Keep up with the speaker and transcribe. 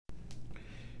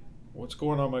What's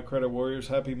going on, my credit warriors?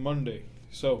 Happy Monday.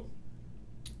 So,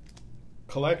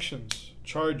 collections,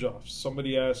 charge offs.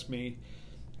 Somebody asked me,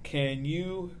 can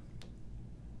you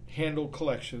handle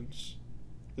collections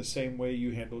the same way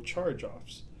you handle charge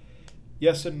offs?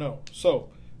 Yes and no. So,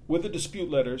 with the dispute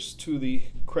letters to the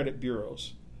credit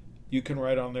bureaus, you can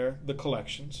write on there the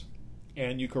collections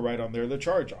and you can write on there the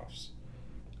charge offs,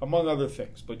 among other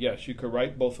things. But yes, you could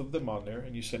write both of them on there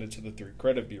and you send it to the three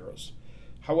credit bureaus.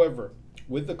 However,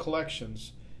 with the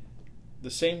collections, the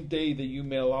same day that you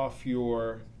mail off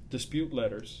your dispute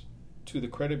letters to the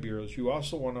credit bureaus, you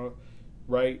also want to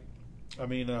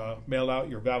mail out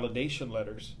your validation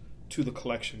letters to the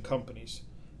collection companies,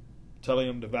 telling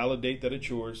them to validate that it's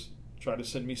yours. Try to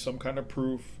send me some kind of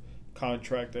proof,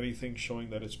 contract, anything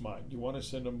showing that it's mine. You want to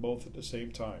send them both at the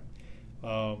same time.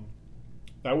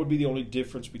 That would be the only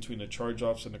difference between the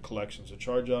charge-offs and the collections. The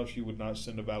charge-offs, you would not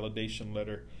send a validation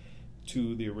letter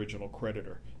to the original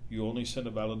creditor. You only send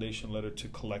a validation letter to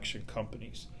collection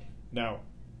companies. Now,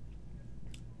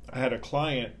 I had a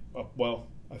client, I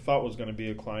thought was going to be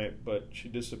a client, but she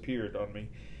disappeared on me.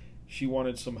 She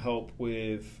wanted some help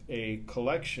with a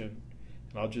collection,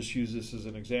 and I'll just use this as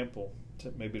an example,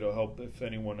 maybe it'll help if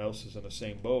anyone else is in the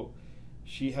same boat.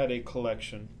 She had a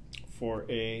collection for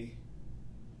a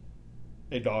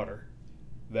daughter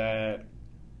that,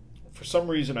 for some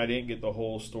reason, I didn't get the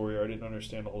whole story, or I didn't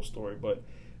understand the whole story, but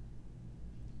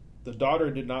the daughter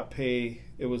did not pay.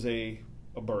 It was a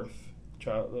birth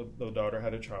child. The daughter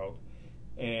had a child,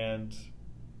 and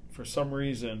for some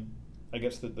reason, I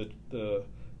guess that the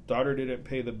daughter didn't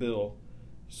pay the bill,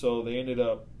 so they ended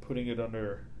up putting it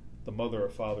under the mother or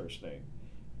father's name,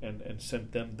 and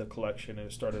sent them the collection, and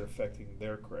it started affecting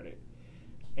their credit.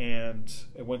 And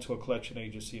it went to a collection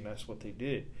agency, and that's what they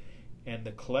did. And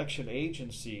the collection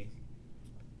agency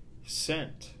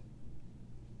sent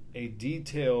a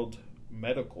detailed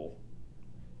medical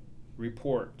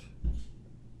report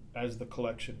as the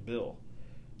collection bill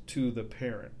to the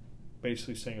parent,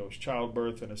 basically saying it was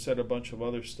childbirth, and it said a bunch of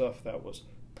other stuff that was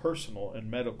personal and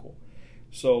medical.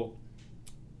 So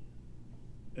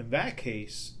in that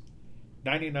case,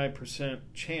 99%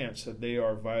 chance that they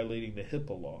are violating the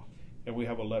HIPAA law, and we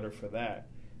have a letter for that.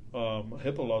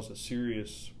 HIPAA law is a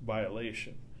serious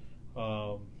violation.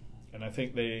 And I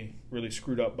think they really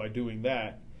screwed up by doing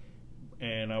that.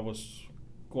 And I was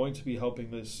going to be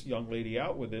helping this young lady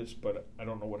out with this, but I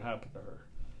don't know what happened to her.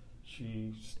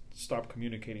 She stopped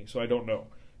communicating, so I don't know.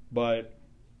 But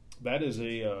that is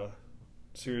a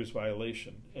serious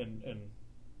violation, and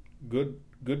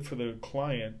good for the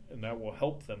client, and that will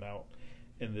help them out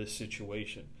in this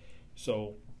situation.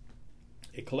 So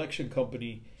a collection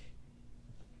company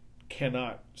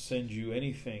cannot send you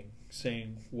anything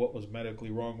saying what was medically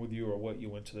wrong with you or what you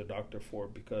went to the doctor for,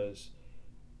 because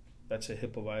that's a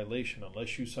HIPAA violation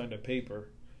unless you signed a paper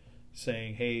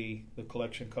saying, hey, the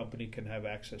collection company can have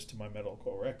access to my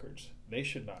medical records. They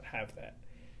should not have that.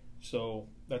 So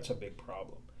that's a big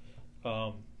problem.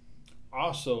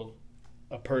 Also,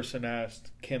 a person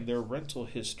asked, can their rental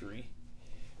history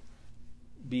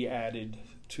be added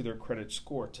to their credit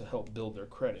score to help build their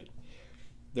credit?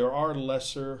 There are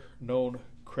lesser known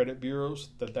credit bureaus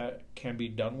that can be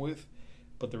done with,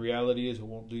 but the reality is it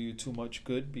won't do you too much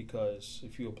good, because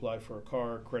if you apply for a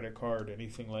car, credit card,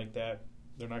 anything like that,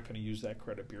 they're not going to use that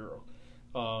credit bureau.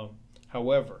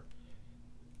 However,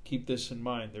 keep this in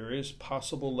mind. There is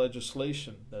possible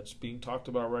legislation that's being talked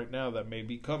about right now that may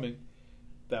be coming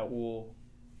that will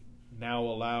now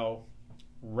allow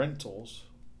rentals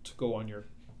to go on your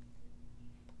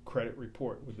credit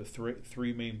report with the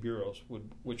three main bureaus,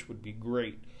 which would be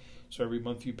great. So every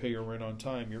month you pay your rent on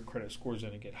time, your credit score is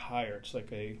going to get higher. It's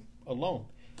like a loan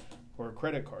or a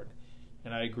credit card.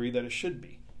 And I agree that it should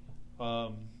be.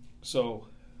 So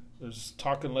there's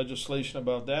talk in legislation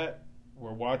about that.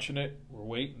 We're watching it. We're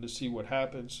waiting to see what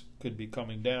happens. Could be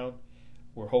coming down.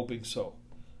 We're hoping so.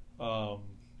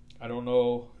 I don't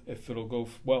know if it'll go.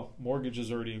 Mortgage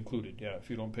is already included. Yeah, if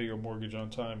you don't pay your mortgage on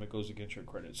time, it goes against your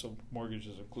credit. So mortgage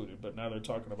is included. But now they're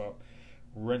talking about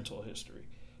rental history.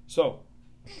 So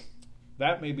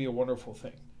that may be a wonderful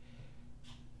thing.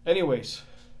 Anyways,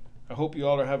 I hope you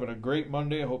all are having a great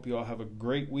Monday. I hope you all have a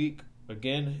great week.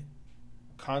 Again,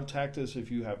 contact us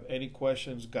if you have any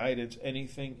questions, guidance,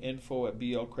 anything,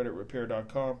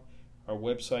 info@blcreditrepair.com. Our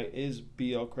website is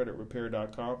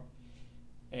blcreditrepair.com.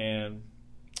 And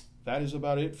that is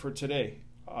about it for today.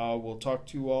 We'll talk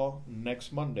to you all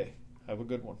next Monday. Have a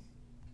good one.